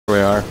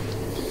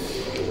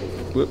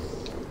Whoop.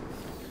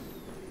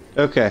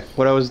 Okay,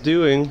 what I was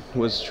doing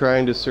was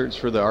trying to search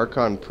for the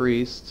Archon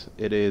Priest.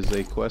 It is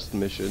a quest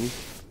mission,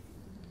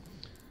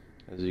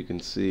 as you can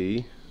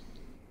see.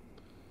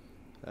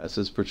 It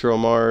says Patrol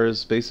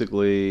Mars.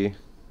 Basically,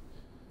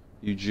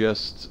 you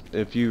just,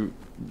 if you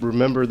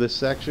remember this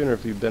section, or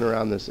if you've been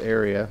around this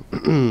area,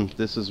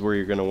 this is where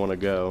you're going to want to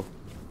go.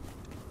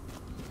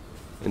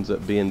 Ends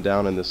up being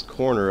down in this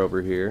corner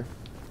over here.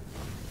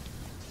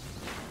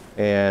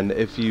 And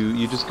if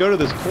you just go to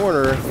this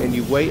corner and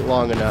you wait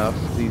long enough,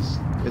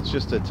 it's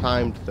just a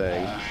timed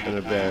thing, an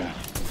event.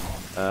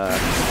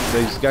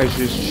 These guys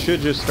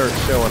should just start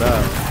showing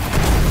up,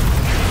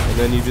 and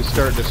then you just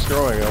start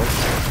destroying them.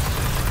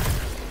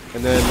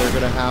 And then they're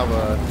gonna have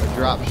a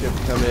drop ship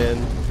come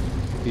in.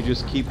 You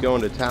just keep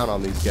going to town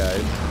on these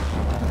guys.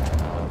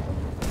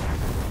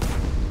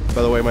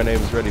 By the way, my name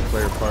is Ready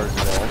Player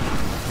Parzival.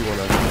 If you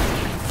wanna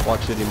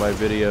watch any of my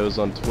videos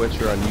on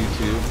Twitch or on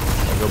YouTube,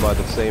 I'll go by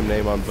the same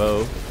name on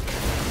both.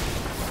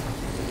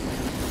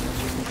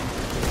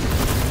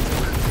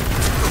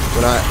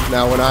 When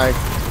I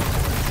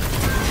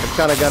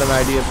kind of got an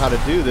idea of how to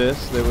do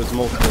this, there was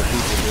multiple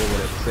people doing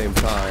it at the same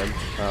time.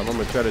 I'm going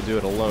to try to do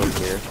it alone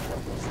here.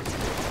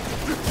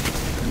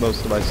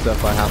 Most of my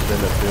stuff I have to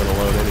end up doing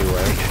alone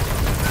anyway.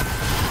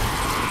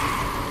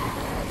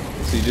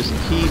 So you just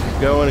keep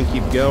going and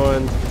keep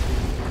going.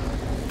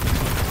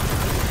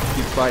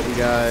 Keep fighting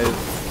guys.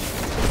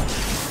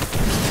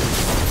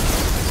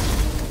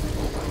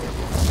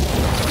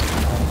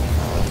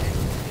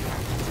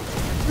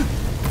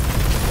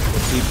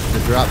 The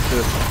drop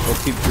ship will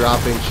keep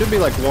dropping. Should be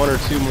like one or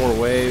two more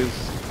waves,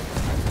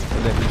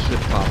 and then he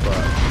should pop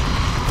up.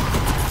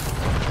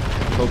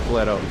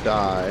 Hopefully I don't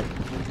die.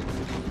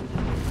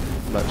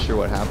 I'm not sure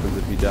what happens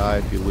if you die,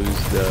 if you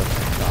lose the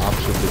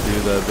option to do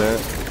the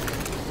event.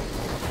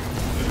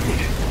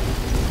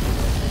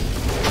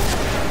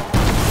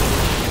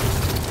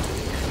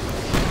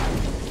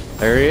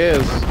 There he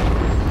is.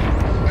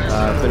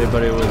 If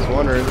anybody was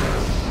wondering,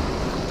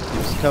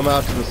 you just come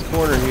out to this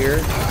corner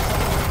here.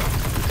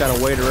 Kind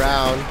of wait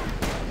around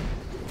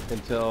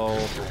until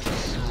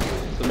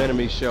some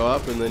enemies show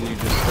up, and then you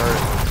just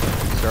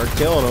start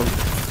killing them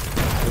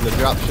when the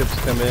drop ships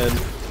come in,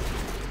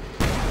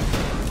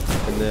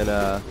 and then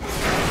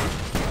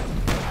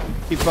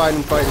keep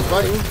fighting,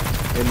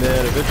 and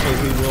then eventually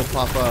he will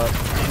pop up.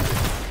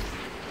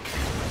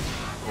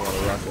 Oh,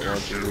 a rocket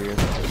launcher here.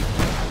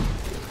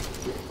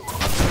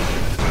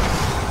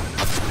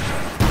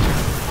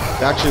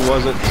 It actually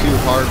wasn't too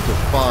hard to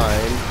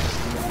find.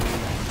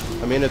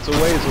 I mean, it's a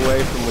ways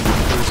away from when you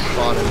first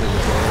spawn into the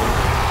game.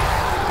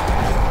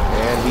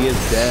 And he is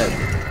dead.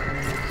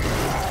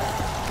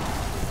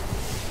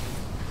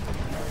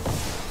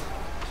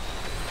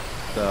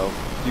 So,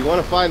 if you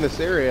want to find this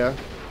area,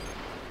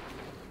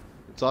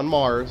 it's on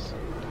Mars.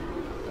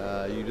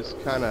 You just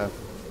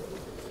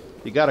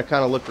you gotta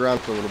kind of look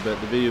around for a little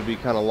bit. The video would be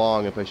kind of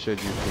long if I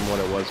showed you from what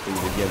it was from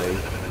the beginning.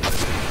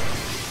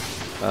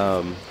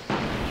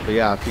 But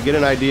yeah, if you get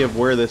an idea of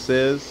where this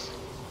is,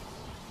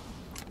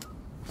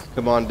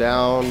 come on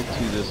down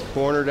to this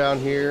corner down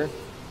here,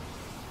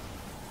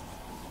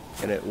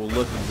 and it will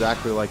look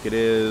exactly like it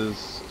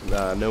is.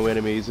 No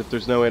enemies. If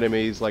there's no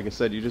enemies, like I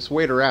said, you just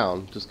wait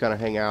around, just kind of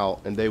hang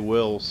out, and they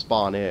will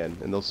spawn in,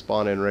 and they'll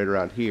spawn in right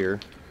around here,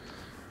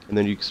 and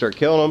then you can start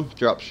killing them.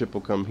 Drop ship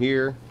will come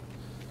here,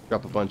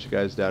 drop a bunch of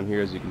guys down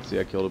here. As you can see,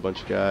 I killed a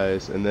bunch of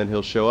guys, and then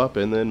he'll show up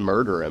and then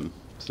murder him.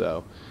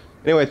 So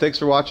anyway, thanks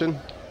for watching.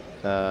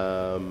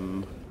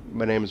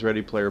 My name is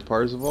Ready Player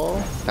Parzival.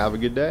 Have a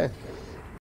good day.